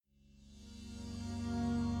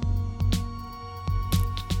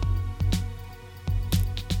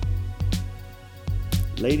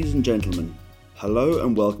Ladies and gentlemen, hello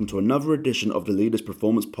and welcome to another edition of the Leaders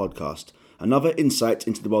Performance Podcast, another insight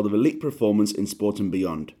into the world of elite performance in sport and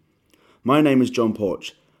beyond. My name is John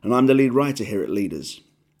Porch, and I'm the lead writer here at Leaders.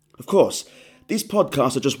 Of course, these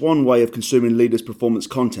podcasts are just one way of consuming Leaders Performance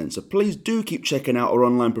content, so please do keep checking out our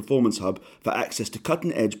online performance hub for access to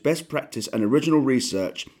cutting-edge best practice and original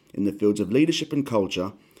research in the fields of leadership and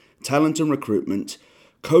culture, talent and recruitment,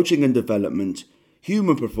 coaching and development,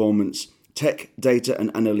 human performance, tech, data and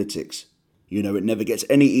analytics. You know, it never gets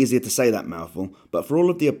any easier to say that mouthful, but for all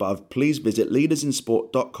of the above, please visit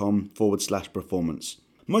leadersinsport.com/performance.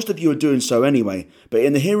 Most of you are doing so anyway, but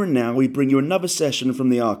in the here and now, we bring you another session from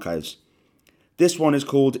the archives. This one is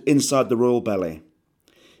called Inside the Royal Ballet.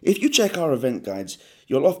 If you check our event guides,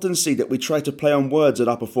 you'll often see that we try to play on words at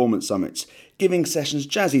our performance summits, giving sessions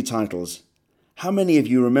jazzy titles. How many of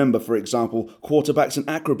you remember, for example, Quarterbacks and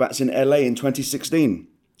Acrobats in LA in 2016?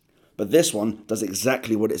 But this one does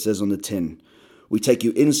exactly what it says on the tin. We take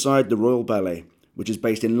you inside the Royal Ballet, which is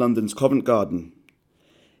based in London's Covent Garden.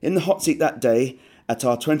 In the hot seat that day, at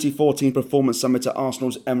our 2014 Performance Summit at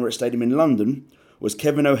Arsenal's Emirates Stadium in London, was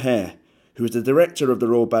Kevin O'Hare, who is the director of the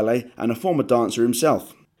Royal Ballet and a former dancer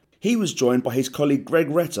himself. He was joined by his colleague Greg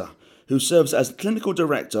Retta, who serves as the clinical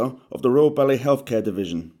director of the Royal Ballet Healthcare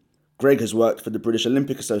Division. Greg has worked for the British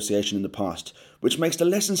Olympic Association in the past, which makes the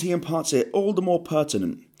lessons he imparts here all the more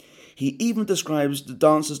pertinent. He even describes the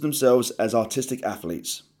dancers themselves as artistic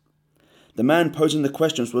athletes. The man posing the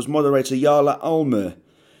questions was moderator Jarle Almø,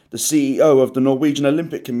 the CEO of the Norwegian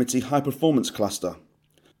Olympic Committee High Performance Cluster.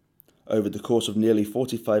 Over the course of nearly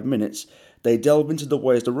 45 minutes, they delve into the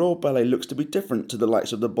ways the Royal Ballet looks to be different to the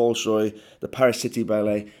likes of the Bolshoi, the Paris City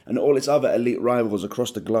Ballet, and all its other elite rivals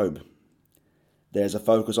across the globe. There's a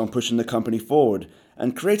focus on pushing the company forward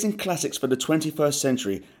and creating classics for the 21st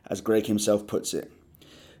century, as Greg himself puts it.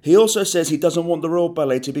 He also says he doesn't want the Royal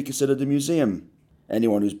Ballet to be considered a museum.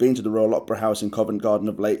 Anyone who's been to the Royal Opera House in Covent Garden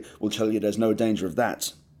of late will tell you there's no danger of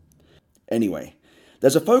that. Anyway,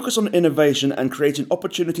 there's a focus on innovation and creating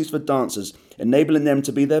opportunities for dancers, enabling them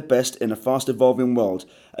to be their best in a fast-evolving world,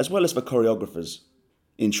 as well as for choreographers.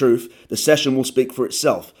 In truth, the session will speak for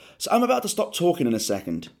itself, so I'm about to stop talking in a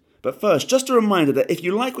second. But first, just a reminder that if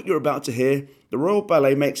you like what you're about to hear, the Royal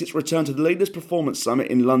Ballet makes its return to the Leaders Performance Summit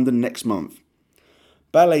in London next month.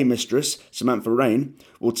 Ballet mistress Samantha Rain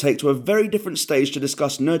will take to a very different stage to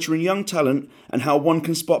discuss nurturing young talent and how one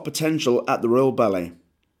can spot potential at the Royal Ballet.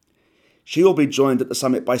 She will be joined at the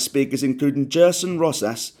summit by speakers including Gerson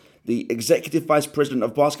Rosas, the Executive Vice President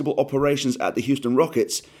of Basketball Operations at the Houston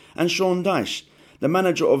Rockets, and Sean Dyche, the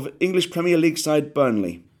manager of English Premier League side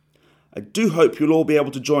Burnley. I do hope you'll all be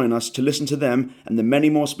able to join us to listen to them and the many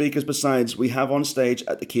more speakers besides we have on stage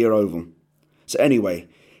at the Kia Oval. So anyway,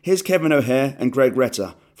 here's Kevin O'Hare and Greg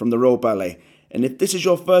Retta from the Royal Ballet. And if this is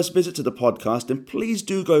your first visit to the podcast, then please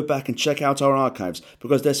do go back and check out our archives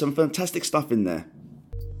because there's some fantastic stuff in there.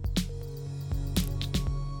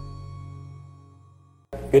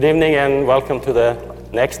 Good evening and welcome to the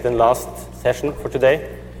next and last session for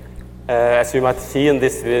today. As you might see in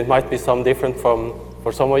this, it might be some different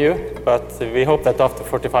for some of you, but we hope that after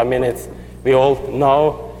 45 minutes we all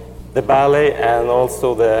know the ballet and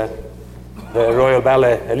also the Royal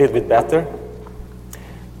Ballet a little bit better.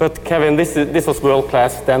 But Kevin, this was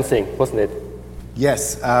world-class dancing, wasn't it?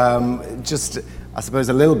 Yes, just I suppose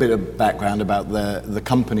a little bit of background about the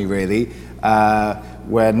company really.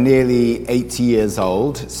 We're nearly 80 years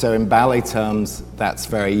old, so in ballet terms that's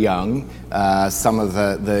very young. Some of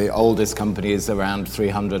the oldest companies around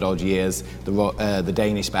 300 odd years. The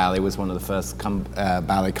Danish ballet was one of the first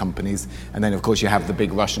ballet companies, and then of course you have the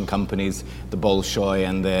big Russian companies, the Bolshoi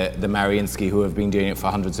and the Mariinsky, who have been doing it for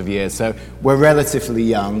hundreds of years. So we're relatively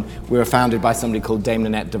young. We were founded by somebody called Dame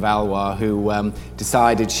Nanette de Valois, who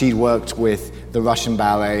decided she'd worked with the Russian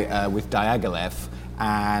ballet with Diaghilev,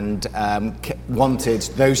 and wanted,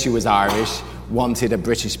 though she was Irish, wanted a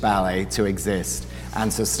British ballet to exist,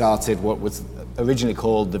 and so started what was originally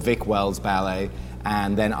called the Vic Wells Ballet.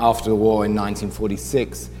 And then after the war in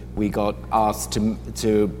 1946 we got asked to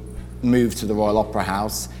move to the Royal Opera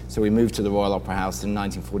House, so we moved to the Royal Opera House in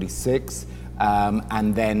 1946,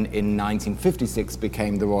 and then in 1956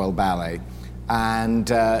 became the Royal Ballet.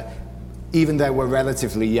 And even though we're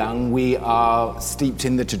relatively young, we are steeped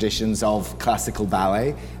in the traditions of classical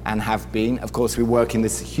ballet and have been. Of course, we work in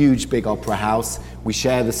this huge big opera house. We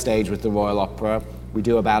share the stage with the Royal Opera. We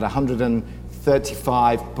do about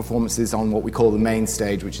 135 performances on what we call the main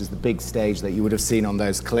stage, which is the big stage that you would have seen on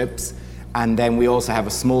those clips. And then we also have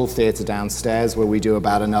a small theatre downstairs where we do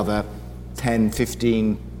about another 10,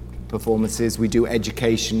 15 performances. We do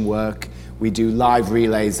education work. We do live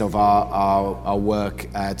relays of our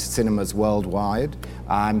work to cinemas worldwide.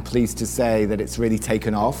 I'm pleased to say that it's really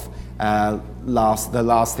taken off. The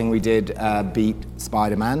last thing we did beat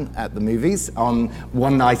Spider-Man at the movies on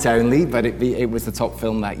one night only, but it was the top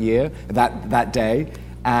film that year, that day.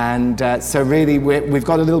 And so really we've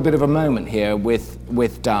got a little bit of a moment here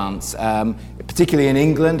with dance, particularly in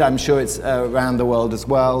England. I'm sure it's around the world as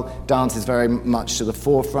well. Dance is very much to the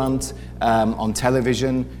forefront on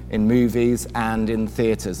television, in movies, and in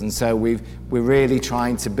theatres. And so we're really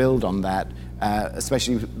trying to build on that,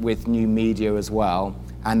 especially with new media as well.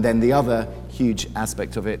 And then the other huge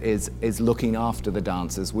aspect of it is looking after the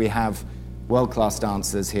dancers. We have world-class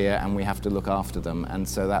dancers here, and we have to look after them. And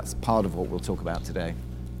so that's part of what we'll talk about today.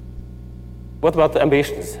 What about the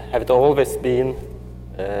ambitions? Have it always been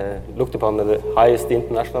looked upon at the highest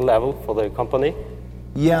international level for the company?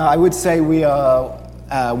 Yeah, I would say we are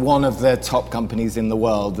one of the top companies in the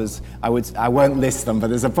world. I won't list them,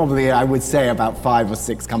 but there's probably, I would say, about 5 or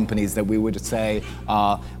 6 companies that we would say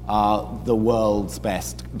are the world's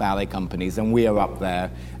best ballet companies, and we are up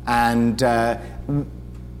there. And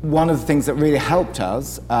one of the things that really helped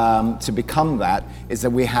us to become that is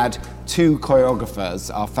that we had 2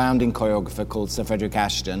 choreographers, our founding choreographer called Sir Frederick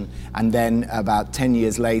Ashton, and then about 10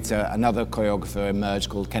 years later, another choreographer emerged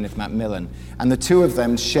called Kenneth Macmillan. And the 2 of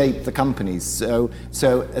them shaped the companies. So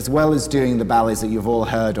as well as doing the ballets that you've all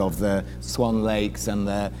heard of, the Swan Lakes and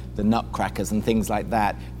the Nutcrackers and things like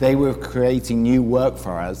that, they were creating new work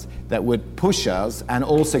for us that would push us and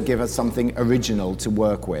also give us something original to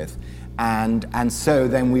work with. And so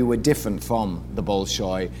then we were different from the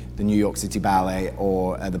Bolshoi, the New York City Ballet,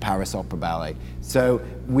 or the Paris Opera Ballet. So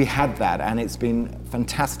we had that, and it's been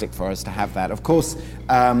fantastic for us to have that. Of course,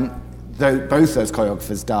 both those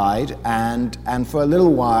choreographers died, and for a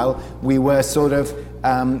little while we were sort of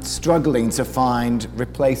struggling to find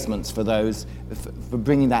replacements for those, for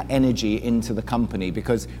bringing that energy into the company,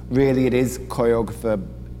 because really it is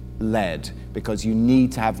choreographer-led, because you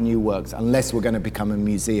need to have new works, unless we're going to become a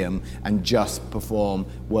museum and just perform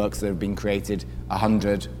works that have been created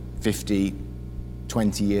 100, 50,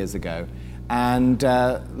 20 years ago. And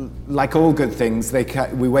like all good things,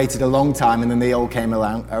 we waited a long time, and then they all came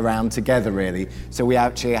around together, really. So we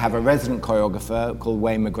actually have a resident choreographer called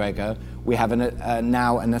Wayne McGregor. We have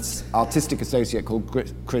now an artistic associate called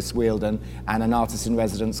Chris Wheeldon, and an artist in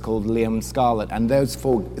residence called Liam Scarlett. And those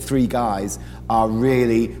 3 guys are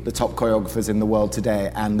really the top choreographers in the world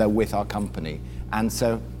today, and they're with our company. And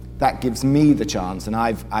so that gives me the chance, and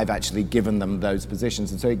I've actually given them those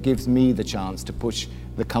positions, and so it gives me the chance to push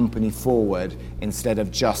the company forward instead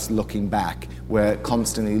of just looking back. We're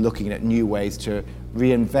constantly looking at new ways to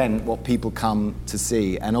reinvent what people come to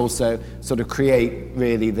see, and also sort of create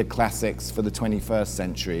really the classics for the 21st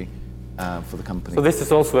century for the company. So this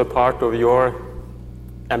is also a part of your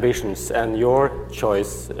ambitions and your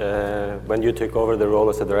choice when you took over the role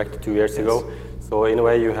as a director 2 years ago. So in a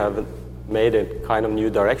way you have made a kind of new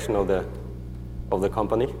direction of the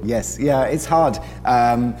company. Yes, yeah, it's hard.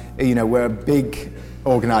 We're a big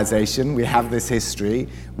organization. We have this history.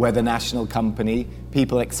 We're the national company.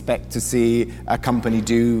 People expect to see a company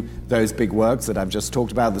do those big works that I've just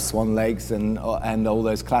talked about, the Swan Lakes and all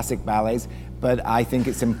those classic ballets. But I think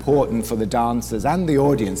it's important for the dancers and the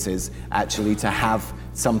audiences actually to have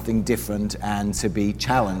something different and to be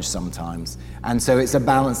challenged sometimes. And so it's a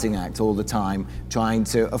balancing act all the time, trying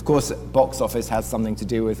to, of course, box office has something to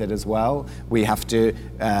do with it as well. We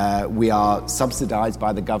are subsidized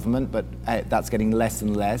by the government, but that's getting less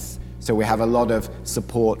and less. So we have a lot of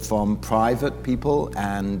support from private people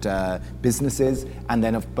and businesses, and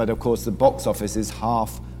then, but of course, the box office is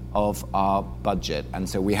half of our budget, and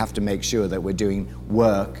so we have to make sure that we're doing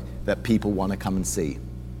work that people want to come and see.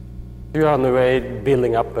 You are in a way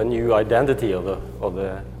building up a new identity of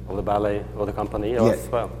the ballet or the company as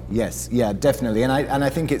well. Yes, yeah, definitely, and I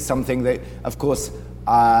think it's something that, of course,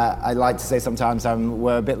 I like to say sometimes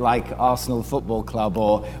we're a bit like Arsenal Football Club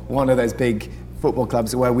or one of those big football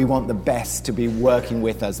clubs where we want the best to be working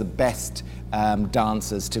with us, the best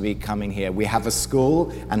dancers to be coming here. We have a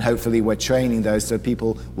school, and hopefully we're training those so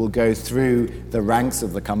people will go through the ranks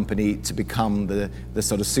of the company to become the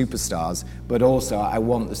sort of superstars. But also I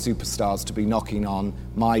want the superstars to be knocking on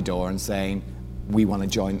my door and saying, I want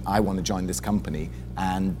to join this company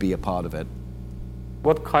and be a part of it.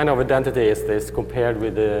 What kind of identity is this compared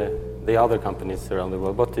with the other companies around the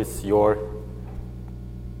world? What is your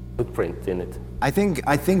footprint in it? I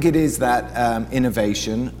think it is that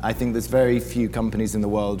innovation. I think there's very few companies in the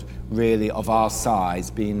world really of our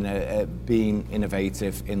size being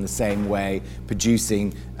innovative in the same way,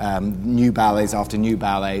 producing new ballets after new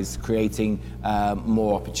ballets, creating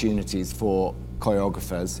more opportunities for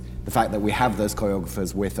choreographers. The fact that we have those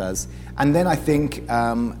choreographers with us. And then I think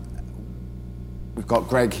we've got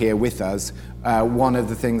Greg here with us. One of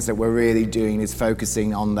the things that we're really doing is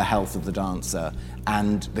focusing on the health of the dancer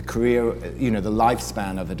and the career, the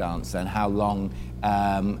lifespan of a dancer and how long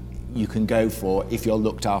you can go for if you're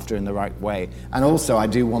looked after in the right way. And also I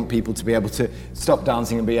do want people to be able to stop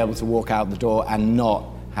dancing and be able to walk out the door and not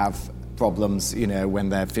have problems, when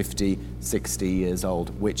they're 50, 60 years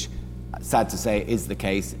old, which, sad to say, is the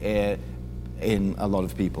case in a lot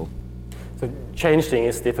of people. So changing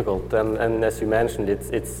is difficult, and as you mentioned,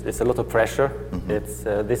 it's a lot of pressure.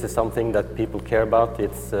 Mm-hmm. This is something that people care about.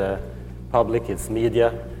 It's public, it's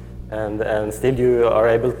media, and still you are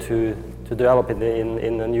able to develop it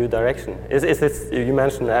in a new direction. Is this, you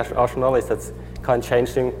mentioned Arsenal, is that kind of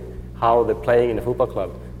changing how they're playing in a football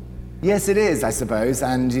club? Yes, it is, I suppose,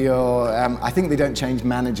 and I think they don't change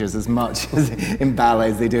managers as much as in ballet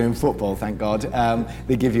as they do in football, thank God.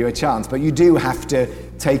 They give you a chance, but you do have to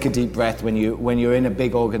take a deep breath when you're in a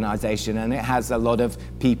big organisation, and it has a lot of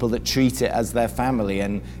people that treat it as their family,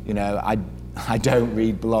 and I don't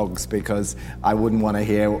read blogs because I wouldn't want to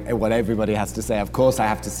hear what everybody has to say. Of course, I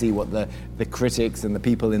have to see what the critics and the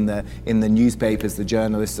people in the newspapers, the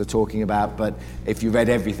journalists are talking about. But if you read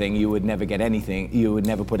everything, you would never get anything. You would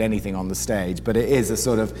never put anything on the stage. But it is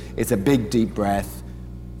it's a big deep breath,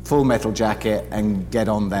 full metal jacket, and get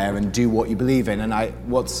on there and do what you believe in. And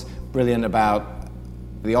what's brilliant about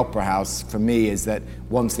the Opera House for me is that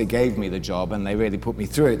once they gave me the job and they really put me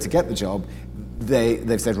through it to get the job,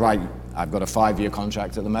 they've said, right, I've got a 5-year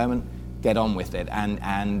contract at the moment, get on with it.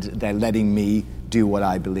 And they're letting me do what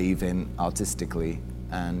I believe in artistically.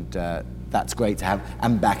 And that's great to have,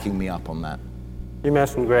 and backing me up on that. You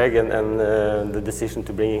mentioned Greg and the decision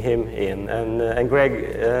to bring him in. And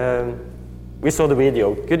Greg, we saw the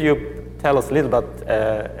video. Could you tell us a little about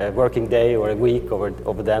a working day or a week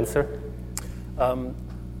of a dancer?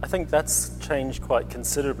 I think that's changed quite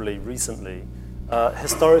considerably recently.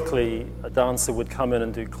 Historically, a dancer would come in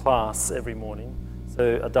and do class every morning.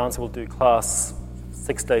 So a dancer will do class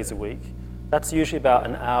 6 days a week. That's usually about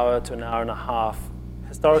an hour to an hour and a half.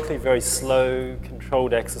 Historically, very slow,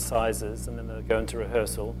 controlled exercises, and then they'll go into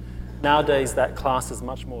rehearsal. Nowadays, that class is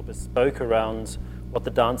much more bespoke around what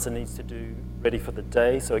the dancer needs to do ready for the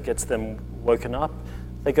day, so it gets them woken up.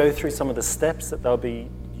 They go through some of the steps that they'll be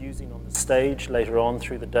using on the stage later on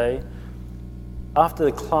through the day. After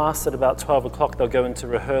the class at about 12 o'clock, they'll go into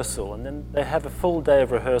rehearsal, and then they have a full day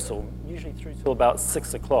of rehearsal, usually through till about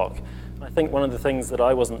 6 o'clock. And I think one of the things that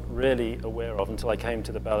I wasn't really aware of until I came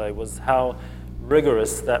to the ballet was how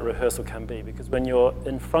rigorous that rehearsal can be, because when you're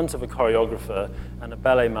in front of a choreographer and a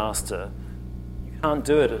ballet master, you can't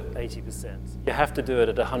do it at 80%. You have to do it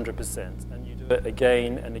at 100%, and you do it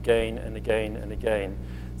again and again and again and again.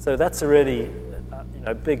 So that's a really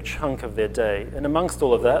big chunk of their day. And amongst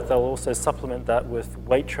all of that, they'll also supplement that with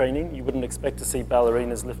weight training. You wouldn't expect to see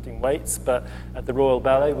ballerinas lifting weights, but at the Royal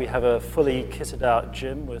Ballet, we have a fully kitted out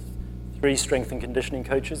gym with 3 strength and conditioning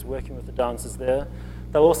coaches working with the dancers there.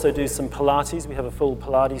 They'll also do some Pilates. We have a full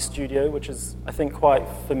Pilates studio, which is, I think, quite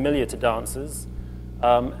familiar to dancers.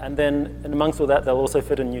 And then amongst all that, they'll also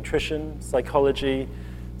fit in nutrition, psychology.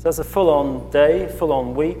 So it's a full-on day,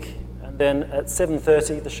 full-on week. And then at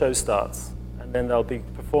 7:30, the show starts. And then they'll be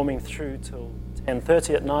performing through till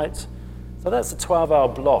 10:30 at night. So that's a 12-hour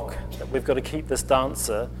block that we've got to keep this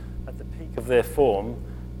dancer at the peak of their form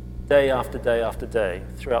day after day after day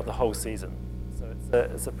throughout the whole season. So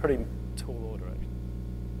it's a pretty tall order, actually.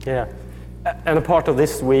 Yeah. And a part of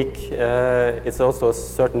this week, it's also a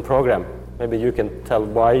certain program. Maybe you can tell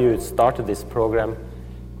why you started this program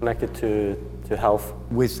connected to health.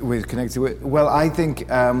 With connected with, well, I think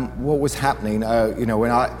what was happening, when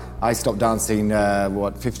I stopped dancing,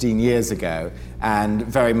 15 years ago, and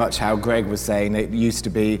very much how Greg was saying, it used to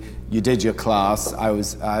be, you did your class, I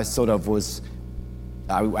went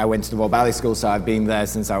to the Royal Ballet School, so I've been there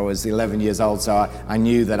since I was 11 years old, so I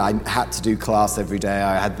knew that I had to do class every day.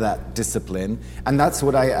 I had that discipline. And that's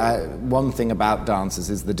what one thing about dancers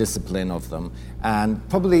is the discipline of them. And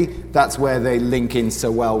probably that's where they link in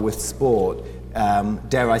so well with sport.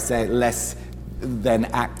 Dare I say it, less than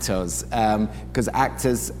actors, because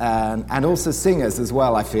actors and also singers as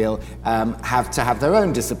well, I feel, have to have their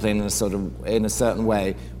own discipline in a certain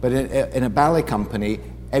way. But in a ballet company,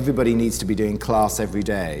 everybody needs to be doing class every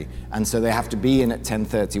day. And so they have to be in at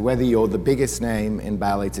 10:30. Whether you're the biggest name in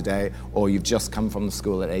ballet today or you've just come from the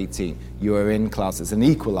school at 18, you are in class. It's an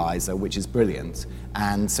equalizer, which is brilliant.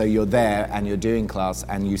 And so you're there and you're doing class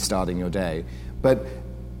and you starting your day. But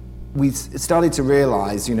we started to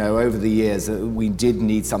realize, over the years that we did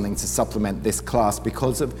need something to supplement this class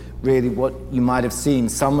because of really what you might have seen,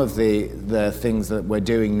 some of the things that we're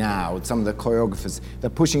doing now, some of the choreographers, they're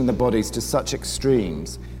pushing the bodies to such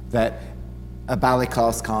extremes that a ballet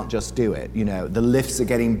class can't just do it. The lifts are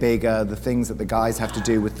getting bigger, the things that the guys have to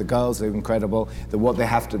do with the girls are incredible,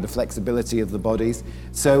 the flexibility of the bodies.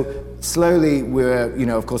 So slowly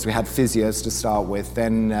of course we had physios to start with,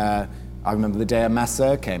 then I remember the day a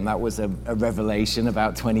masseur came. That was a revelation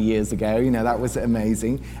about 20 years ago. That was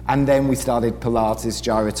amazing. And then we started Pilates,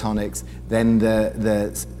 gyrotonics, then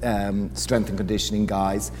the strength and conditioning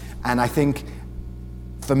guys. And I think,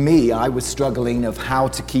 for me, I was struggling of how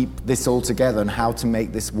to keep this all together and how to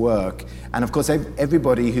make this work. And of course,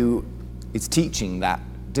 everybody who is teaching that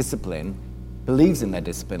discipline believes in their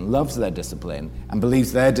discipline, loves their discipline, and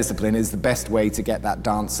believes their discipline is the best way to get that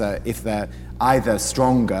dancer, if they're either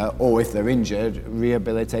stronger or if they're injured,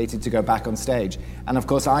 rehabilitated to go back on stage. And of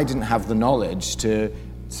course, I didn't have the knowledge to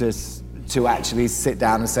actually sit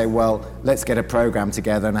down and say, well, let's get a program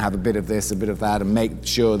together and have a bit of this, a bit of that, and make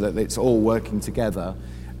sure that it's all working together.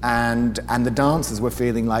 And the dancers were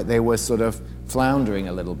feeling like they were sort of floundering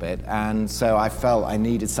a little bit. And so I felt I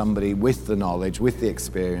needed somebody with the knowledge, with the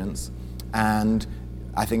experience. And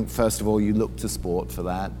I think, first of all, you look to sport for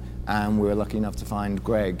that. And we were lucky enough to find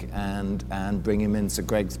Greg and bring him in. So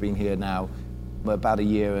Greg's been here now about a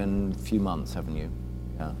year and a few months, haven't you?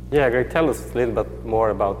 Yeah, Greg, tell us a little bit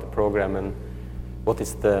more about the program and what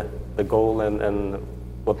is the goal and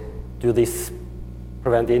what do these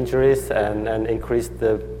prevent injuries and increase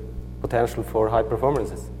the potential for high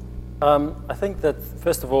performances? I think that,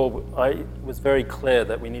 first of all, I was very clear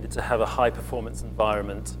that we needed to have a high performance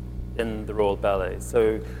environment in the Royal Ballet.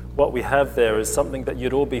 So what we have there is something that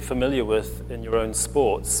you'd all be familiar with in your own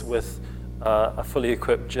sports, with a fully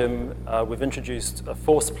equipped gym. We've introduced a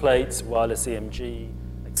force plate, wireless EMG,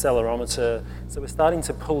 accelerometer. So we're starting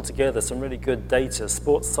to pull together some really good data,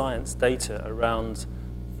 sports science data around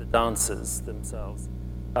the dancers themselves.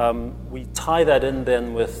 We tie that in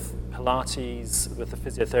then with Pilates, with the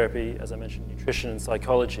physiotherapy, as I mentioned, nutrition and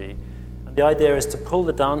psychology. And the idea is to pull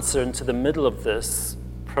the dancer into the middle of this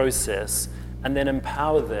process and then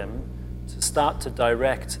empower them to start to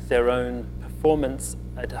direct their own performance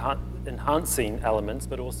enhancing elements,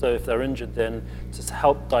 but also if they're injured, then to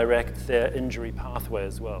help direct their injury pathway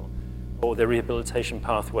as well, or their rehabilitation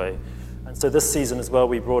pathway. And so this season as well,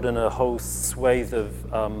 we brought in a whole swathe of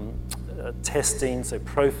testing, so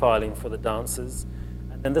profiling for the dancers.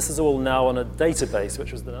 And this is all now on a database,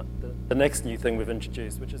 which was the next new thing we've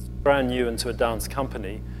introduced, which is brand new into a dance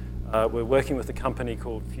company. We're working with a company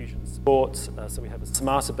called Fusion Sports, so we have a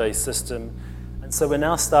smarter-based system. And so we're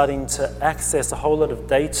now starting to access a whole lot of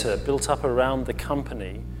data built up around the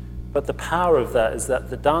company. But the power of that is that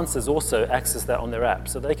the dancers also access that on their app.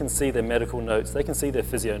 So they can see their medical notes, they can see their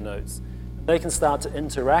physio notes. They can start to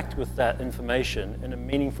interact with that information in a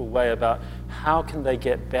meaningful way about how can they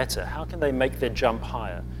get better, how can they make their jump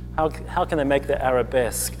higher, how can they make their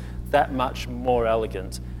arabesque that much more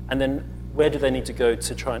elegant, and then where do they need to go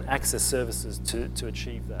to try and access services to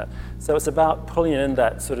achieve that. So it's about pulling in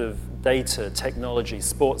that sort of data, technology,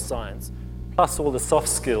 sports science, plus all the soft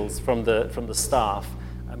skills from the staff,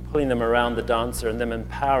 and pulling them around the dancer and then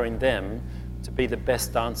empowering them to be the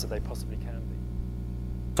best dancer they possibly can be.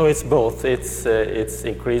 So it's both. It's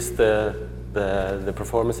increased the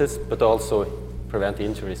performances, but also prevent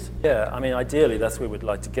injuries. Yeah, I mean, ideally that's where we'd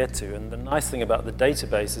like to get to. And the nice thing about the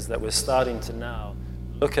database is that we're starting to now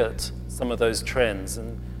look at some of those trends.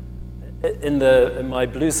 And in my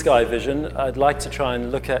blue sky vision, I'd like to try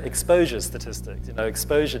and look at exposure statistics,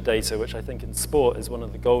 exposure data, which I think in sport is one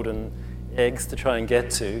of the golden eggs to try and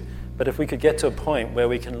get to. But if we could get to a point where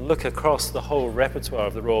we can look across the whole repertoire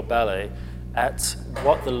of the Royal Ballet at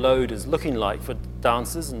what the load is looking like for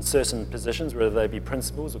dancers in certain positions, whether they be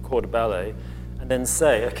principals or corps de ballet, and then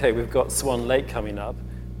say, okay, we've got Swan Lake coming up.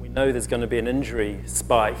 We know there's going to be an injury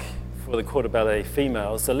spike for the corps de ballet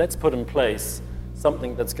females, so let's put in place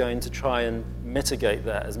something that's going to try and mitigate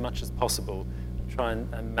that as much as possible and try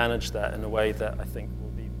and manage that in a way that I think will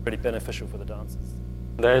be pretty beneficial for the dancers.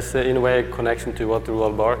 There's, in a way, a connection to what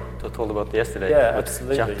Roald Barthes told about yesterday. Yeah,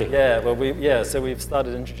 absolutely. Jumping. Yeah, well, so we've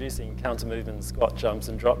started introducing counter movement, squat jumps,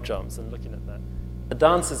 and drop jumps, and looking at that. The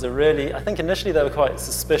dancers are really, I think initially they were quite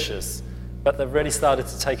suspicious but they've really started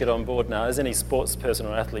to take it on board now, as any sports person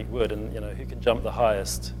or athlete would, and who can jump the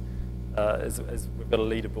highest. We've got a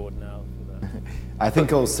leaderboard now for that. I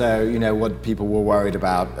think also, what people were worried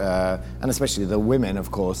about, and especially the women,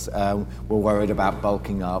 of course, were worried about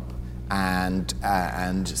bulking up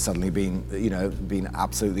and suddenly being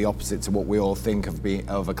absolutely opposite to what we all think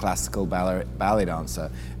of a classical ballet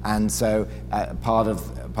dancer. And so part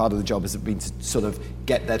of the job has been to sort of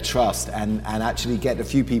get their trust and actually get a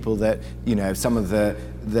few people that, some of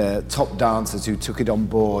the top dancers who took it on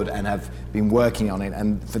board and have been working on it,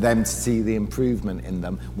 and for them to see the improvement in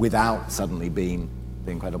them without suddenly being the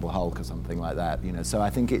Incredible Hulk or something like that, So I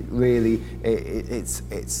think it really,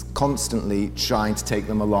 it's constantly trying to take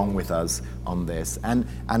them along with us on this.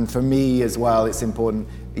 And for me as well, it's important,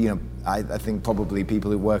 I think probably people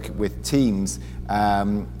who work with teams,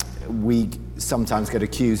 we sometimes get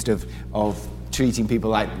accused of treating people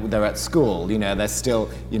like they're at school. They're still,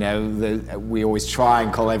 we always try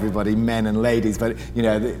and call everybody men and ladies, but,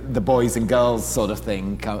 the boys and girls sort of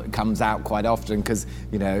thing comes out quite often because,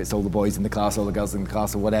 it's all the boys in the class, all the girls in the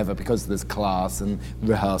class or whatever, because there's class and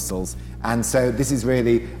rehearsals. And so this is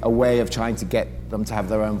really a way of trying to get them to have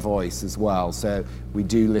their own voice as well. So we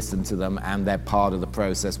do listen to them and they're part of the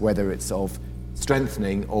process, whether it's of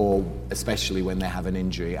strengthening or especially when they have an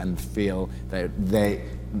injury and feel that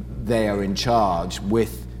they are in charge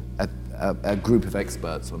with a group of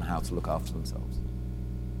experts on how to look after themselves.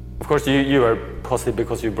 Of course, you are positive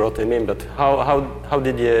because you brought them in, but how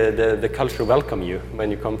did the culture welcome you when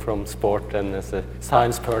you come from sport and as a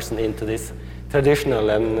science person into this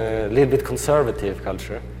traditional and a little bit conservative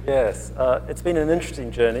culture? Yes, it's been an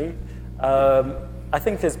interesting journey. I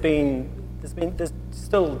think there's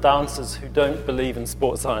still dancers who don't believe in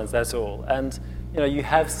sports science at all, and you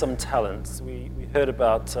have some talents. We heard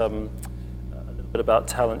about a little bit about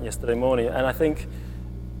talent yesterday morning, and I think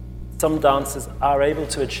some dancers are able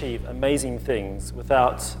to achieve amazing things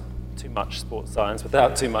without too much sports science,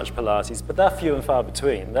 without too much Pilates, but they're few and far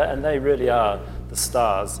between, and they really are the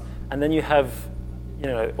stars. And then you have,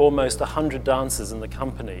 almost 100 dancers in the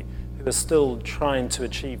company who are still trying to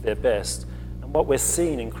achieve their best. And what we're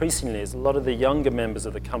seeing increasingly is a lot of the younger members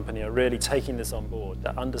of the company are really taking this on board.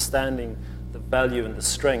 They're understanding the value and the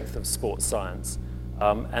strength of sports science.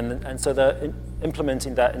 And so they're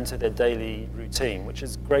implementing that into their daily routine, which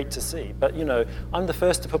is great to see. But, I'm the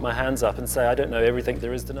first to put my hands up and say, I don't know everything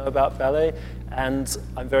there is to know about ballet, and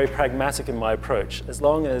I'm very pragmatic in my approach. As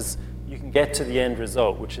long as you can get to the end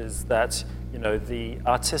result, which is that, the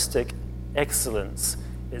artistic excellence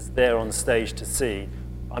is there on stage to see,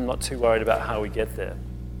 I'm not too worried about how we get there.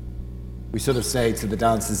 We sort of say to the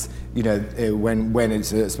dancers, when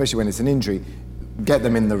it's, especially when it's an injury, get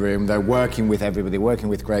them in the room, they're working with everybody, working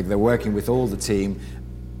with Greg, they're working with all the team.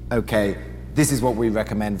 Okay, this is what we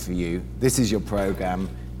recommend for you. This is your program.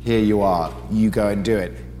 Here you are. You go and do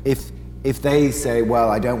it. If they say,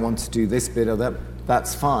 well, I don't want to do this bit or that,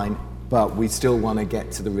 that's fine, but we still want to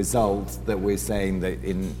get to the result that we're saying that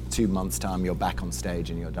in 2 months' time you're back on stage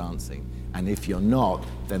and you're dancing. And if you're not,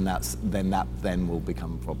 then that will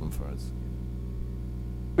become a problem for us.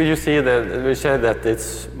 Will you say that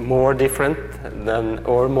it's more different than,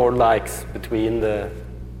 or more likes between the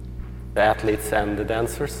athletes and the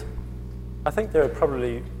dancers? I think there are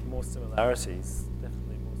probably more similarities,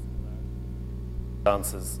 definitely more similarities.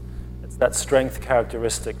 Dancers, it's that strength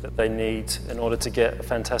characteristic that they need in order to get a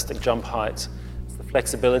fantastic jump height. It's the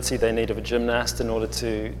flexibility they need of a gymnast in order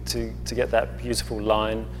to get that beautiful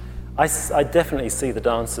line. I definitely see the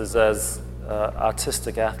dancers as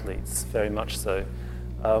artistic athletes, very much so.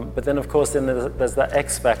 But then, of course, there's that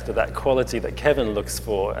X factor, that quality that Kevin looks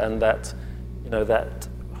for, and that, that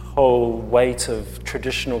whole weight of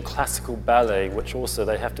traditional classical ballet, which also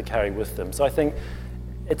they have to carry with them. So I think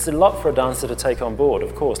it's a lot for a dancer to take on board,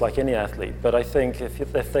 of course, like any athlete. But I think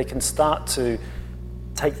if they can start to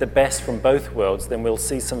take the best from both worlds, then we'll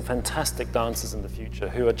see some fantastic dancers in the future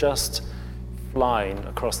who are just flying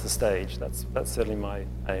across the stage. That's certainly my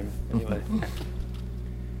aim, anyway.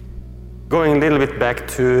 Going a little bit back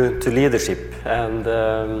to leadership, and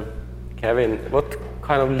Kevin, what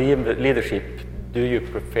kind of leadership do you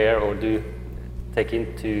prefer or do you take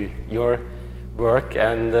into your work,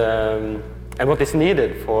 and what is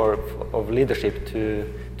needed of leadership to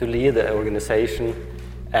lead the organization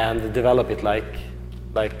and develop it like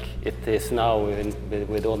it is now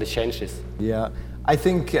with all the changes? Yeah, I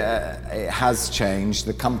think it has changed.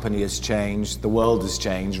 The company has changed. The world has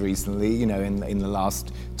changed recently. You know, in the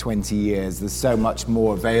last 20 years, there's so much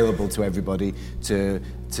more available to everybody, to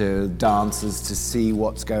dancers, to see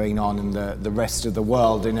what's going on in the rest of the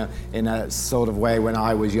world. In a sort of way, when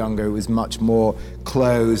I was younger, it was much more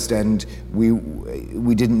closed, and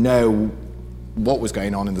we didn't know what was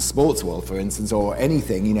going on in the sports world, for instance, or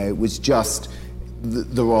anything. You know, it was just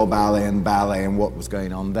the Royal Ballet and what was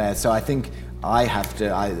going on there. So I think I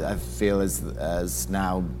feel as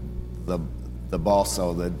now the boss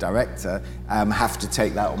or the director have to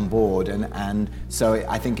take that on board, and so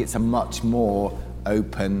I think it's a much more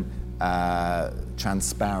open,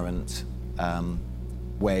 transparent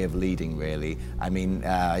way of leading, really. I mean,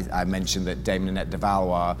 I mentioned that Dame Nanette de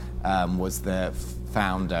Valois was the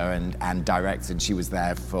founder and director, and she was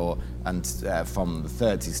there from the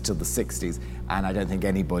 30s till the 60s, and I don't think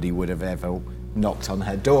anybody would have ever knocked on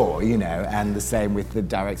her door, you know, and the same with the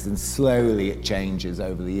directors, and slowly it changes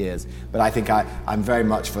over the years. But I think I'm very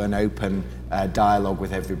much for an open dialogue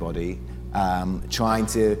with everybody, trying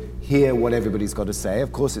to hear what everybody's got to say.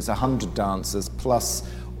 Of course, it's 100 dancers plus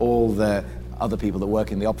all the other people that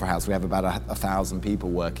work in the Opera House. We have about 1,000 people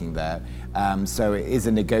working there, so it is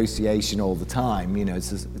a negotiation all the time, you know,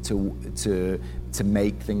 to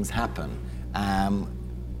make things happen.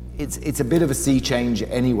 It's a bit of a sea change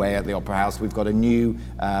anyway at the Opera House. We've got a new,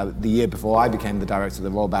 the year before I became the director of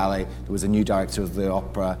the Royal Ballet, there was a new director of the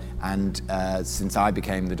Opera, and since I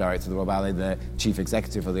became the director of the Royal Ballet, the chief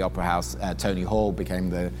executive of the Opera House, Tony Hall,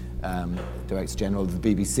 became the Director General of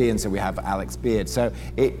the BBC, and so we have Alex Beard. So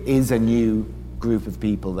it is a new group of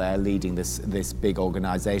people there leading this big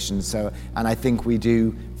organisation. So, and I think we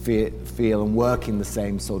do feel and work in the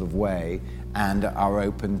same sort of way, and are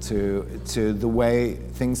open to the way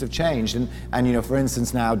things have changed. And you know, for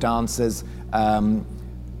instance, now dancers don't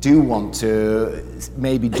want to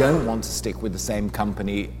stick with the same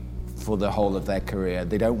company for the whole of their career.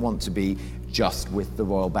 They don't want to be just with the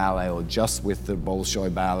Royal Ballet or just with the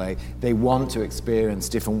Bolshoi Ballet. They want to experience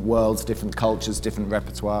different worlds, different cultures, different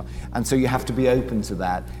repertoire, and so you have to be open to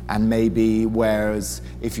that. And maybe whereas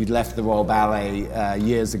if you'd left the Royal Ballet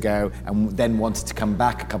years ago and then wanted to come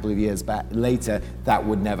back a couple of years back later, that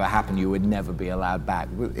would never happen. You would never be allowed back.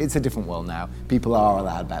 It's a different world now. People are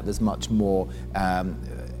allowed back. There's much more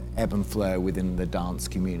ebb and flow within the dance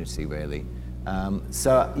community, really.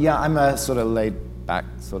 So yeah, I'm a sort of laid back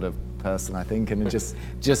sort of person, I think, and just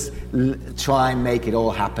try and make it all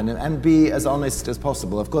happen and be as honest as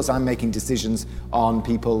possible. Of course, I'm making decisions on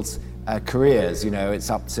people's careers. You know, it's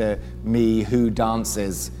up to me who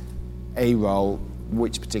dances a role,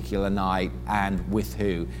 which particular night, and with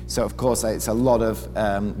who. So of course, it's a lot of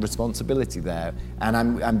responsibility there, and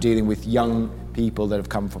I'm dealing with young people that have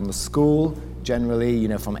come from the school. Generally, you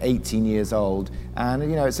know, from 18 years old, and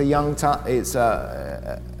you know, it's a young time. It's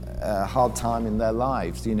a hard time in their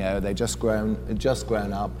lives. You know, they've just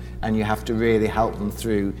grown up, and you have to really help them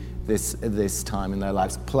through this time in their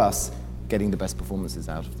lives. Plus, getting the best performances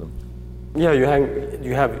out of them. Yeah, you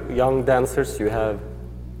have young dancers, you have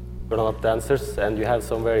grown-up dancers, and you have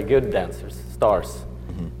some very good dancers, stars.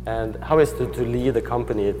 Mm-hmm. And how is it to lead a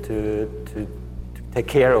company to take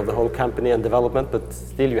care of the whole company and development, but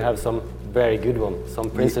still you have some very good ones, some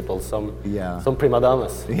principals, some prima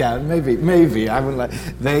donnas. Yeah, maybe. I wouldn't like.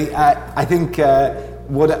 I think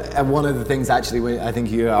one of the things actually, I think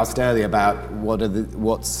you asked earlier about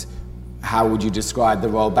how would you describe the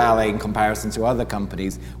Royal Ballet in comparison to other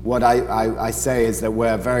companies? What I say is that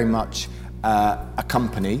we're very much a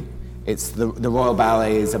company. It's the Royal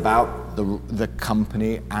Ballet is about the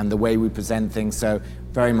company and the way we present things. So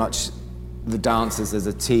very much the dancers as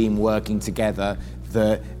a team working together.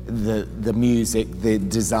 The music, the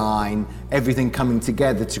design, everything coming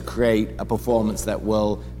together to create a performance that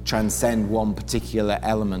will transcend one particular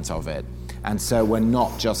element of it. And so we're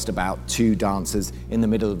not just about two dancers in the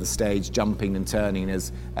middle of the stage jumping and turning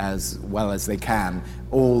as well as they can.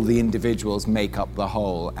 All the individuals make up the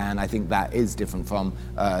whole, and I think that is different from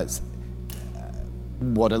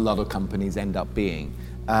what a lot of companies end up being.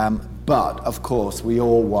 But of course, we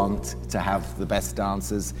all want to have the best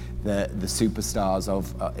dancers, the superstars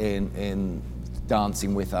in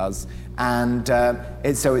dancing with us, and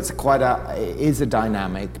so it is a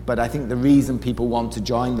dynamic. But I think the reason people want to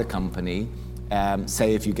join the company,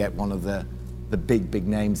 say if you get one of the big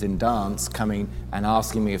names in dance coming and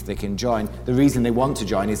asking me if they can join, the reason they want to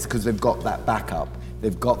join is because they've got that backup.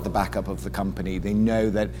 they've got the backup of the company. They know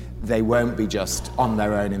that they won't be just on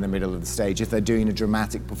their own in the middle of the stage. If they're doing a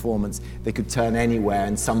dramatic performance, they could turn anywhere,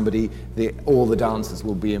 and all the dancers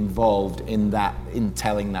will be involved in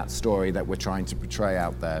telling that story that we're trying to portray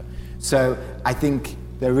out there. So I think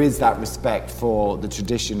there is that respect for the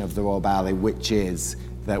tradition of the Royal Ballet, which is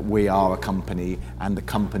that we are a company and the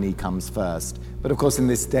company comes first. But of course, in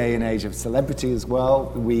this day and age of celebrity as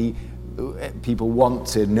well, people want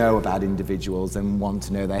to know about individuals and want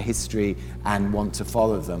to know their history and want to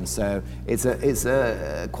follow them. So it's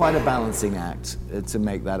quite a balancing act to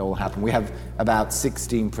make that all happen. We have about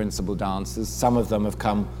 16 principal dancers. Some of them have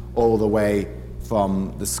come all the way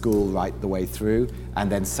from the school right the way through,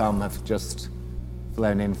 and then some have just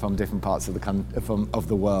flown in from different parts of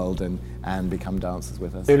the world and become dancers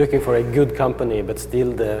with us. You're looking for a good company, but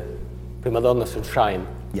still the prima donna should shine.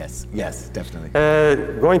 Yes, definitely.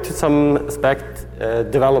 Going to some aspect,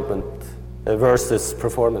 development versus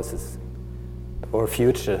performances, or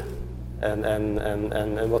future,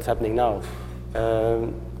 and what's happening now.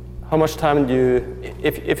 How much time do you,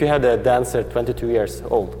 if you had a dancer 22 years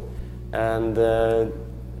old, and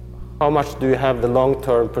how much do you have the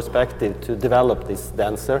long-term perspective to develop this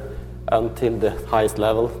dancer until the highest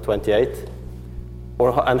level, 28?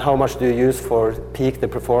 And how much do you use for peak the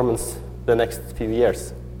performance the next few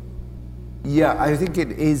years? Yeah, I think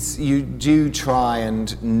it is, you do try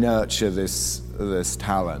and nurture this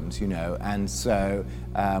talent, and so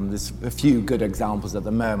there's a few good examples at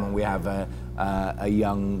the moment. We have a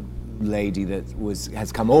young lady that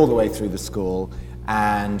has come all the way through the school,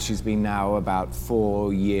 and she's been now about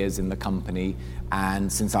 4 years in the company,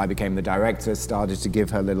 and since I became the director, started to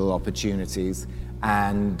give her little opportunities,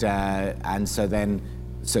 and so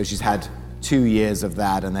she's had 2 years of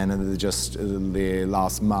that, and then just the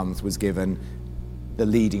last month was given the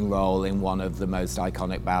leading role in one of the most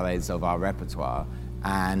iconic ballets of our repertoire,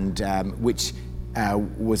 and which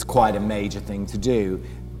was quite a major thing to do,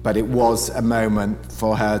 but it was a moment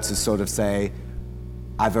for her to sort of say,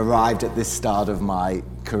 I've arrived at this start of my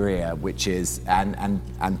career, which is, and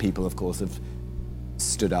people of course have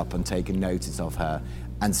stood up and taken notice of her.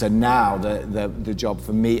 And so now the job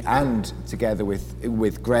for me, and together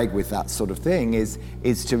with Greg with that sort of thing, is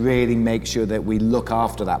to really make sure that we look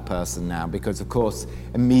after that person now, because of course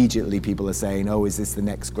immediately people are saying, oh, is this the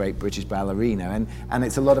next great British ballerina? And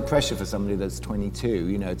it's a lot of pressure for somebody that's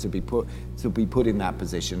 22, to be put in that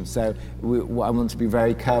position. So I want to be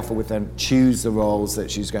very careful with them, choose the roles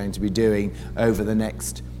that she's going to be doing over the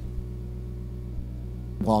next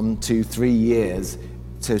 1, 2, 3 years,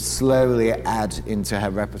 to slowly add into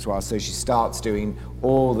her repertoire, so she starts doing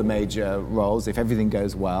all the major roles, if everything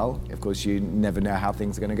goes well. Of course, you never know how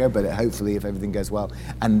things are going to go, but hopefully if everything goes well,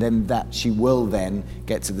 and then that she will then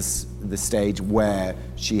get to the stage where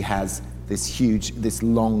she has this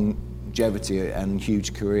longevity and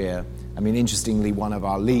huge career. I mean, interestingly, one of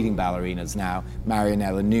our leading ballerinas now,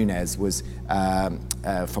 Marianela Nunes, was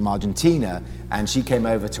from Argentina, and she came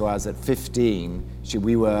over to us at 15.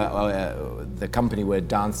 The company were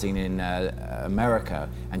dancing in America,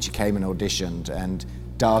 and she came and auditioned, and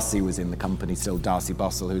Darcy was in the company still, Darcy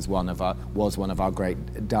Bossel, who's was one of our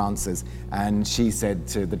great dancers, and she said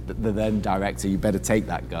to the then director, you better take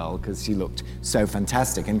that girl, because she looked so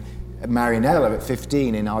fantastic. And Marianela at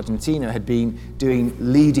 15 in Argentina had been doing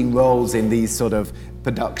leading roles in these sort of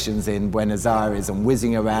productions in Buenos Aires and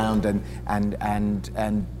whizzing around and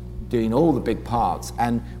doing all the big parts.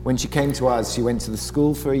 And when she came to us, she went to the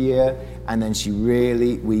school for a year, and then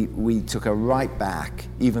we took her right back,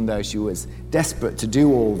 even though she was desperate to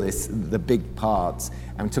do all this, the big parts,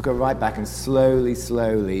 and we took her right back and slowly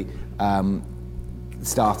started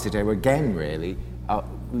her again, really,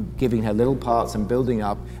 giving her little parts and building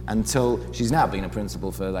up until she's now been a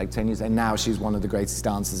principal for like 10 years, and now she's one of the greatest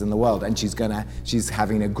dancers in the world, and she's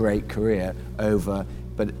having a great career over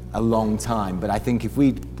a long time. But I think if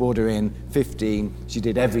we brought her in 15, she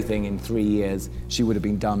did everything in 3 years, she would have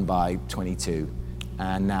been done by 22.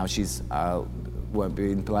 And now she's, won't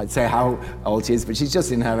be polite to say how old she is, but she's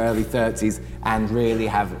just in her early 30s and really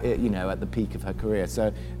at the peak of her career.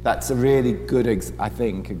 So that's a really good, I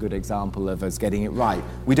think, a good example of us getting it right.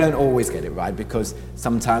 We don't always get it right, because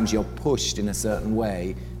sometimes you're pushed in a certain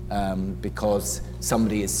way because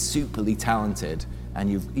somebody is superly talented, and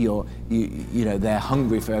they're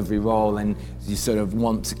hungry for every role, and you sort of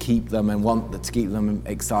want to keep them and want to keep them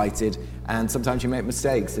excited, and sometimes you make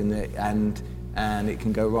mistakes and it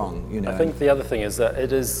can go wrong. I think the other thing is that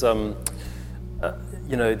it is, the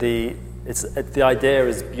idea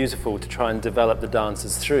is beautiful to try and develop the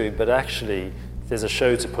dancers through, but actually there's a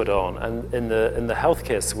show to put on, and in the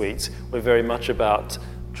healthcare suite we're very much about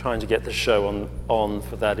trying to get the show on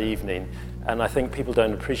for that evening. And I think people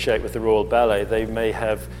don't appreciate with the Royal Ballet, they may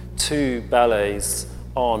have 2 ballets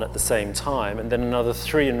on at the same time and then another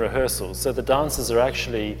 3 in rehearsals. So the dancers are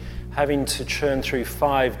actually having to churn through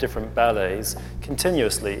 5 different ballets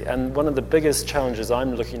continuously. And one of the biggest challenges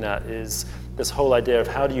I'm looking at is this whole idea of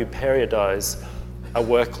how do you periodize a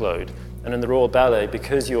workload. And in the Royal Ballet,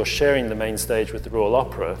 because you're sharing the main stage with the Royal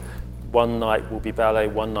Opera, one night will be ballet,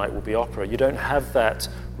 one night will be opera. You don't have that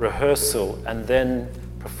rehearsal and then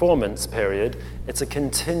performance period. It's a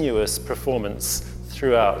continuous performance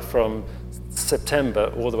throughout from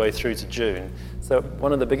September all the way through to June. So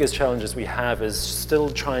one of the biggest challenges we have is still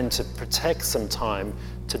trying to protect some time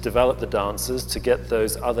to develop the dancers, to get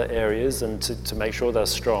those other areas and to make sure they're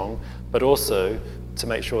strong, but also to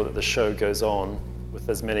make sure that the show goes on with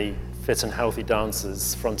as many fit and healthy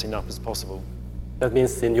dancers fronting up as possible. That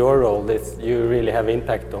means in your role that you really have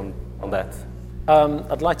impact on that.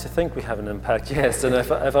 I'd like to think we have an impact, yes, and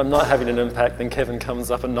if I'm not having an impact, then Kevin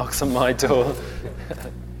comes up and knocks on my door.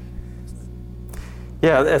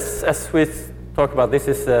 Yeah, as we talk about, this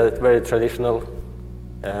is a very traditional,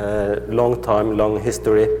 long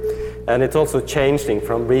history, and it's also changing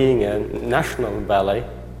from being a national ballet,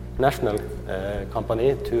 national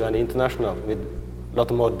company to an international with a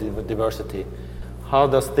lot more diversity. How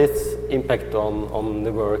does this impact on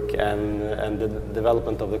the work and the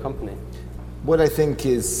development of the company? What I think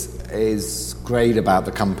is great about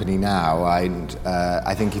the company now,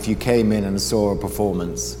 I think if you came in and saw a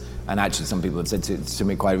performance, and actually some people have said to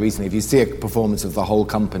me quite recently, if you see a performance of the whole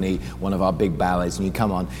company, one of our big ballets, and you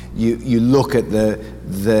come on, you look at the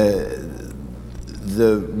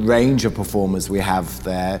range of performers we have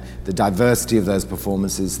there, the diversity of those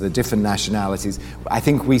performances, the different nationalities. I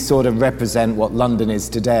think we sort of represent what London is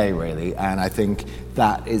today, really, and I think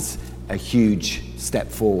that is a huge step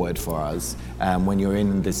forward for us when you're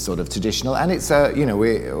in this sort of traditional, and it's a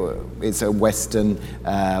it's a Western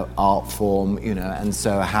art form, and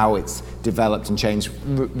so how it's developed and changed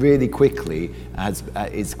really quickly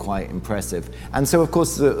is quite impressive. And so, of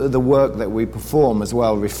course, the work that we perform as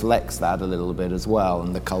well reflects that a little bit as well,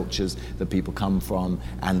 and the cultures that people come from,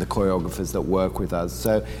 and the choreographers that work with us.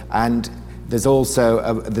 So, and there's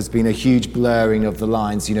also there's been a huge blurring of the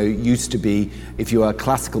lines. It used to be if you were a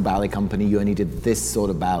classical ballet company, you only did this sort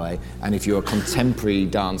of ballet, and if you're a contemporary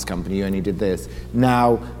dance company, you only did this.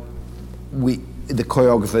 Now, the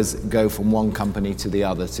choreographers go from one company to the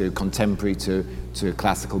other, to contemporary to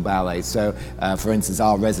classical ballet. So, for instance,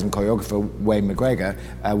 our resident choreographer, Wayne McGregor,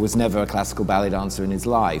 was never a classical ballet dancer in his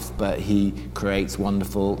life, but he creates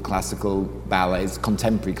wonderful classical ballets,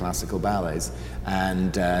 contemporary classical ballets.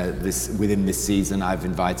 And within this season, I've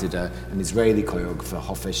invited an Israeli choreographer,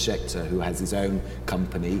 Hofesh Shechter, who has his own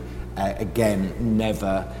company. Again,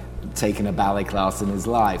 never taken a ballet class in his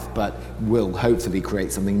life, but will hopefully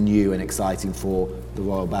create something new and exciting for the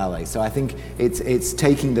Royal Ballet. So I think it's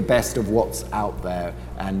taking the best of what's out there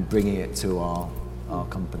and bringing it to our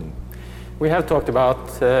company. We have talked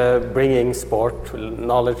about bringing sport,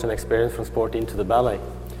 knowledge and experience from sport into the ballet.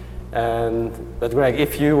 But Greg,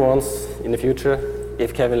 if you once in the future,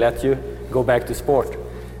 if Kevin let you, go back to sport,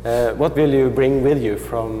 what will you bring with you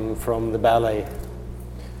from the ballet?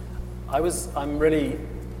 I'm really,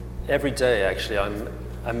 every day actually, I'm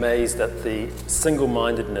amazed at the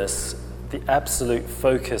single-mindedness, the absolute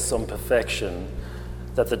focus on perfection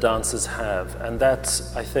that the dancers have. And that,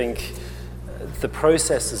 I think, the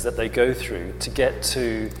processes that they go through to get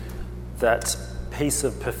to that piece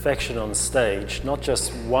of perfection on stage, not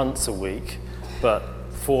just once a week, but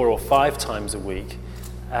 4 or 5 times a week,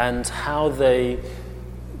 and how they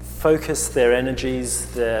focus their energies,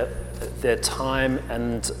 their time,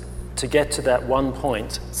 and to get to that one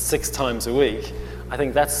point 6 times a week. I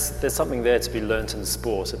think there's something there to be learnt in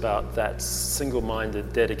sport about that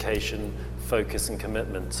single-minded dedication, focus, and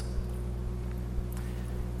commitment.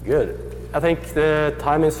 Good. I think the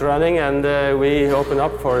time is running, and we open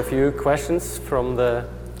up for a few questions from the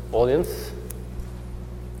audience.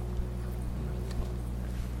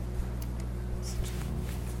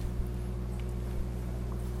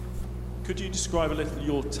 Could you describe a little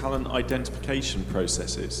your talent identification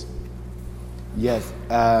processes? Yes,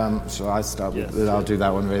 shall I start? Yes. I'll do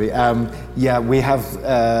that one really. We have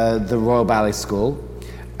the Royal Ballet School,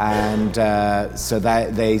 and so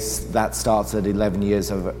that starts at 11 years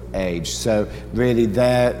of age. So really,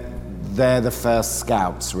 they're the first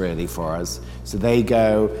scouts really for us. So they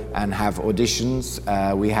go and have auditions.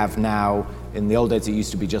 We have now In the old days, it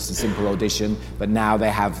used to be just a simple audition, but now they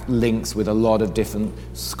have links with a lot of different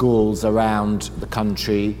schools around the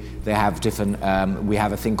country. They have different, we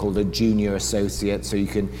have a thing called a junior associate, so you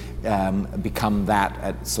can become that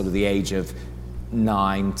at sort of the age of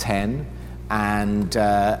 9, 10. And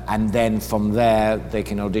then from there, they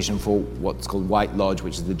can audition for what's called White Lodge,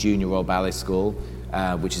 which is the Junior Royal Ballet School,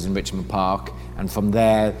 which is in Richmond Park. And from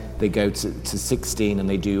there, they go to 16 and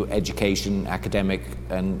they do education, academic,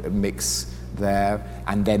 and mix there.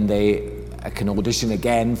 And then they can audition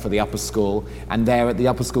again for the upper school. And there at the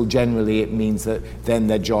upper school, generally, it means that then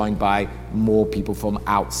they're joined by more people from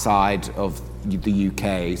outside of the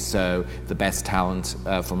UK, so the best talent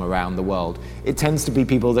from around the world. It tends to be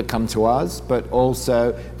people that come to us, but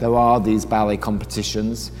also there are these ballet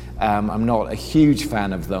competitions. I'm not a huge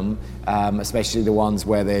fan of them, especially the ones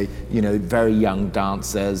where they, very young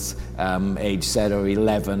dancers, age set or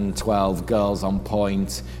 11, 12, girls on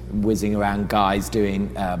point, whizzing around, guys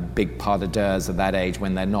doing big pas de deux at that age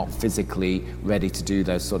when they're not physically ready to do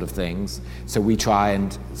those sort of things. So we try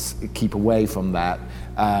and keep away from that.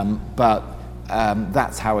 But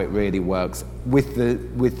that's how it really works. With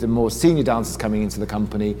the more senior dancers coming into the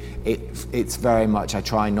company, it's very much, I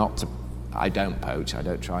don't poach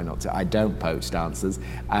dancers,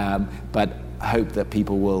 but hope that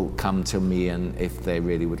people will come to me and if they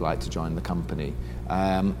really would like to join the company.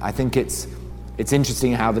 I think it's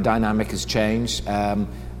interesting how the dynamic has changed. We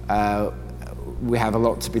have a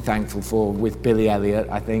lot to be thankful for with Billy Elliot,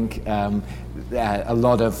 I think. A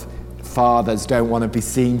lot of fathers don't want to be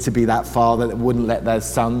seen to be that father that wouldn't let their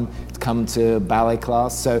son come to ballet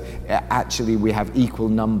class. So actually we have equal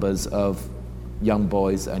numbers of young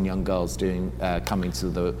boys and young girls coming to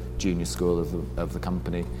the junior school of the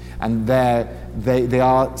company. And they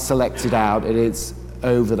are selected out. It is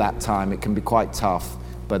over that time. It can be quite tough,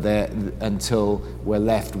 but until we're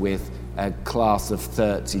left with a class of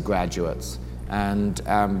 30 graduates. And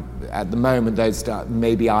at the moment,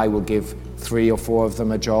 maybe I will give 3 or 4 of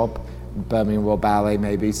them a job. Birmingham Royal Ballet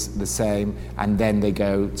maybe the same, and then they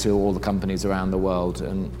go to all the companies around the world.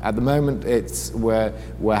 And at the moment,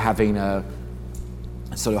 we're having a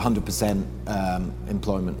sort of 100%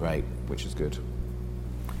 employment rate, which is good.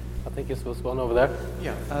 I think this was one over there.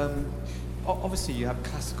 Yeah. Obviously, you have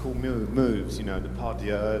classical moves, the pas de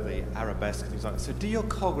deux, the arabesque, things like that. So, do your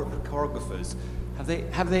choreographers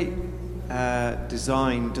have they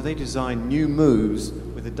design new moves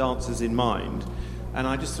with the dancers in mind? And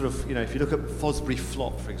I just sort of, if you look at Fosbury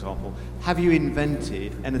Flop, for example, have you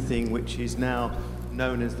invented anything which is now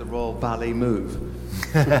known as the Royal Ballet move?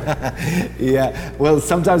 Yeah, well,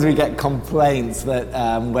 sometimes we get complaints that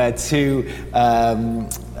we're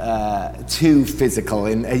too physical,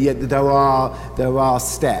 and yet there are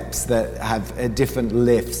steps that have different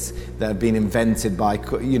lifts that have been invented by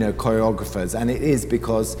choreographers, and it is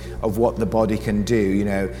because of what the body can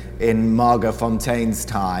do. In Margot Fontaine's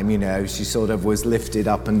time, she sort of was lifted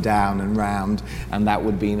up and down and round, and that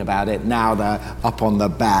would have been about it. Now they're up on the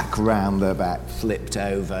back, round the back, flipped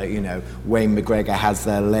over. Wayne McGregor has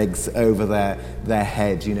their legs over their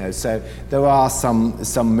head. So there are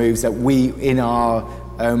some moves that we in our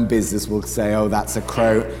own business will say, oh, that's the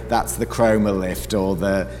chroma lift, or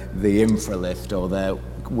the infra lift, or the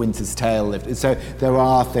Winter's Tail lift. So there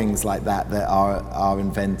are things like that are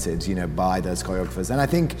invented, by those choreographers. And I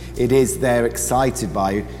think they're excited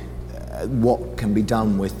by what can be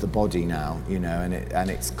done with the body now, and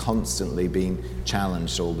it's constantly being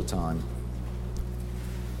challenged all the time.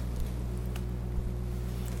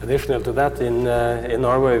 Additional to that, in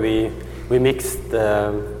Norway we mixed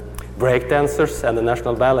break dancers and the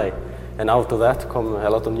National Ballet, and out of that come a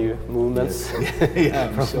lot of new movements. Yes.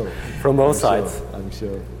 Yeah, from both sides. I'm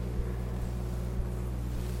sure.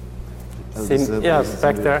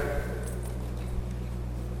 Back there.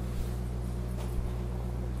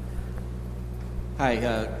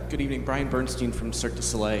 Hi, good evening. Brian Bernstein from Cirque du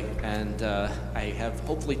Soleil, and I have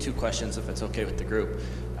hopefully 2 questions if it's okay with the group.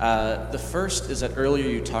 The first is that earlier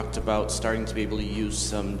you talked about starting to be able to use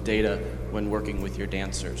some data when working with your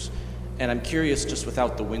dancers. And I'm curious, just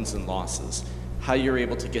without the wins and losses, how you're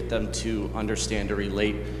able to get them to understand or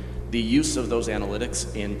relate the use of those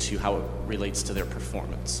analytics into how it relates to their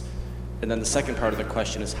performance. And then the second part of the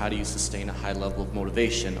question is, how do you sustain a high level of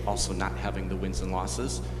motivation, also not having the wins and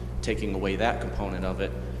losses, taking away that component of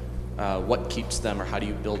it? What keeps them, or how do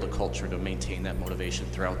you build a culture to maintain that motivation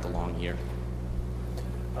throughout the long year?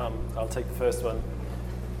 I'll take the first one.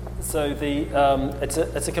 So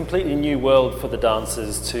it's a completely new world for the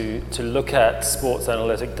dancers to look at sports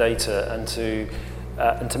analytic data and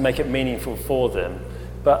to make it meaningful for them.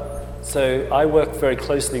 But So I work very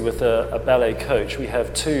closely with a ballet coach. We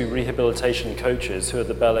have 2 rehabilitation coaches who are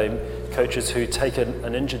the ballet coaches who take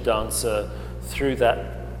an injured dancer through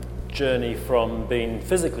that journey from being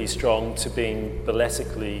physically strong to being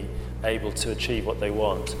balletically able to achieve what they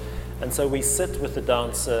want. And so we sit with the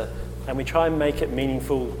dancer and we try and make it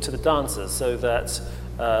meaningful to the dancers so that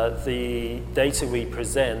the data we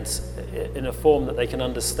present in a form that they can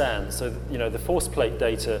understand. So, the force plate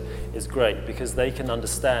data is great because they can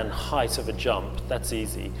understand height of a jump. That's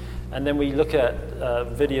easy. And then we look at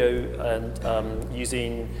video and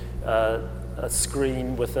using a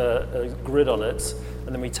screen with a grid on it,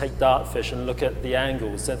 and then we take Dartfish and look at the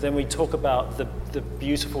angles, and then we talk about the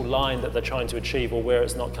beautiful line that they're trying to achieve or where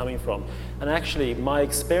it's not coming from. And actually, my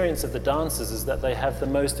experience of the dancers is that they have the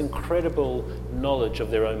most incredible knowledge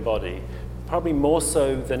of their own body, probably more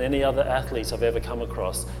so than any other athlete I've ever come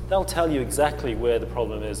across. They'll tell you exactly where the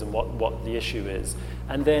problem is and what the issue is.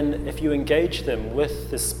 And then if you engage them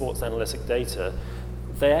with this sports analytic data,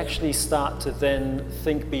 they actually start to then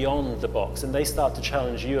think beyond the box, and they start to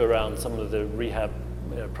challenge you around some of the rehab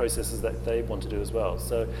processes that they want to do as well.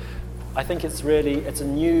 So I think it's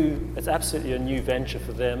absolutely a new venture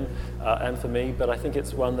for them and for me, but I think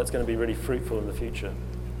it's one that's going to be really fruitful in the future.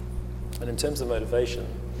 And in terms of motivation,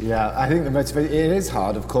 yeah, I think the motivation, it is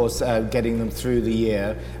hard, of course, getting them through the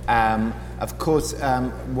year. Of course,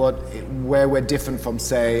 where we're different from,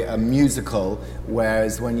 say, a musical,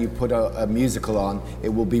 whereas when you put a musical on, it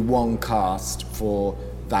will be one cast for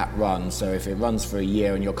that run. So if it runs for a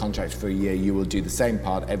year and you're contracted for a year, you will do the same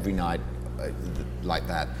part every night like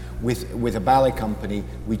that. With a ballet company,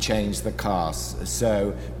 we change the cast.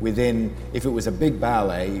 So if it was a big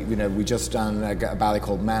ballet, we just done a ballet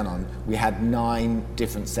called Manon, we had 9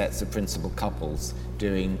 different sets of principal couples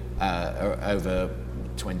doing over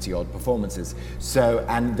 20 odd performances. So,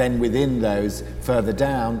 and then within those, further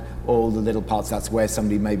down, all the little parts, that's where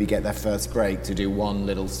somebody maybe get their first break to do one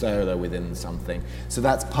little solo within something. So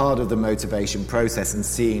that's part of the motivation process and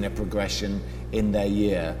seeing a progression in their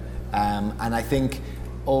year. And I think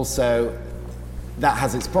also that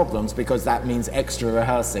has its problems because that means extra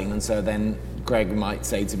rehearsing, and so then Greg might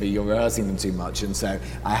say to me, you're rehearsing them too much, and so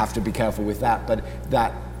I have to be careful with that. But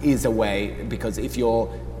that is a way, because if you're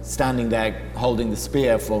standing there holding the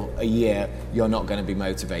spear for a year, you're not going to be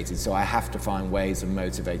motivated. So I have to find ways of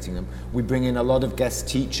motivating them. We bring in a lot of guest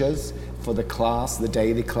teachers for the class, the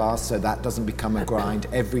daily class, so that doesn't become a grind.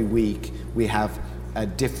 Every week we have a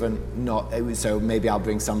different, so maybe I'll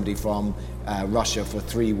bring somebody from Russia for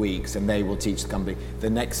 3 weeks and they will teach the company. The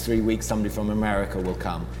next 3 weeks somebody from America will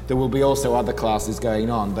come. There will be also other classes going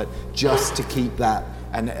on, but just to keep that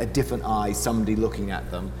and a different eye, somebody looking at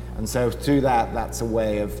them. And so through that's a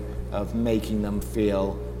way of making them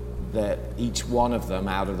feel that each one of them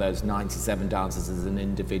out of those 97 dancers is an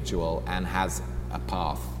individual and has a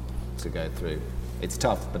path to go through. It's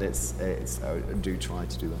tough, but I do try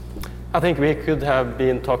to do that. I think we could have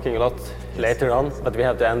been talking a lot later on, but we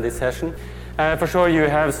have to end this session. For sure you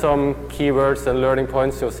have some keywords and learning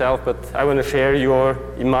points yourself, but I want to share with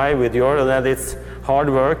you, and that it's hard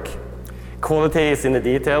work, quality is in the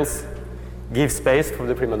details, give space for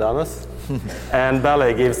the prima donnas, and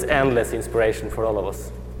ballet gives endless inspiration for all of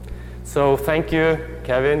us. So thank you,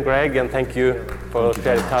 Kevin, Greg, and thank you for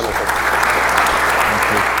sharing time with us.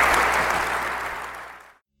 Thank you.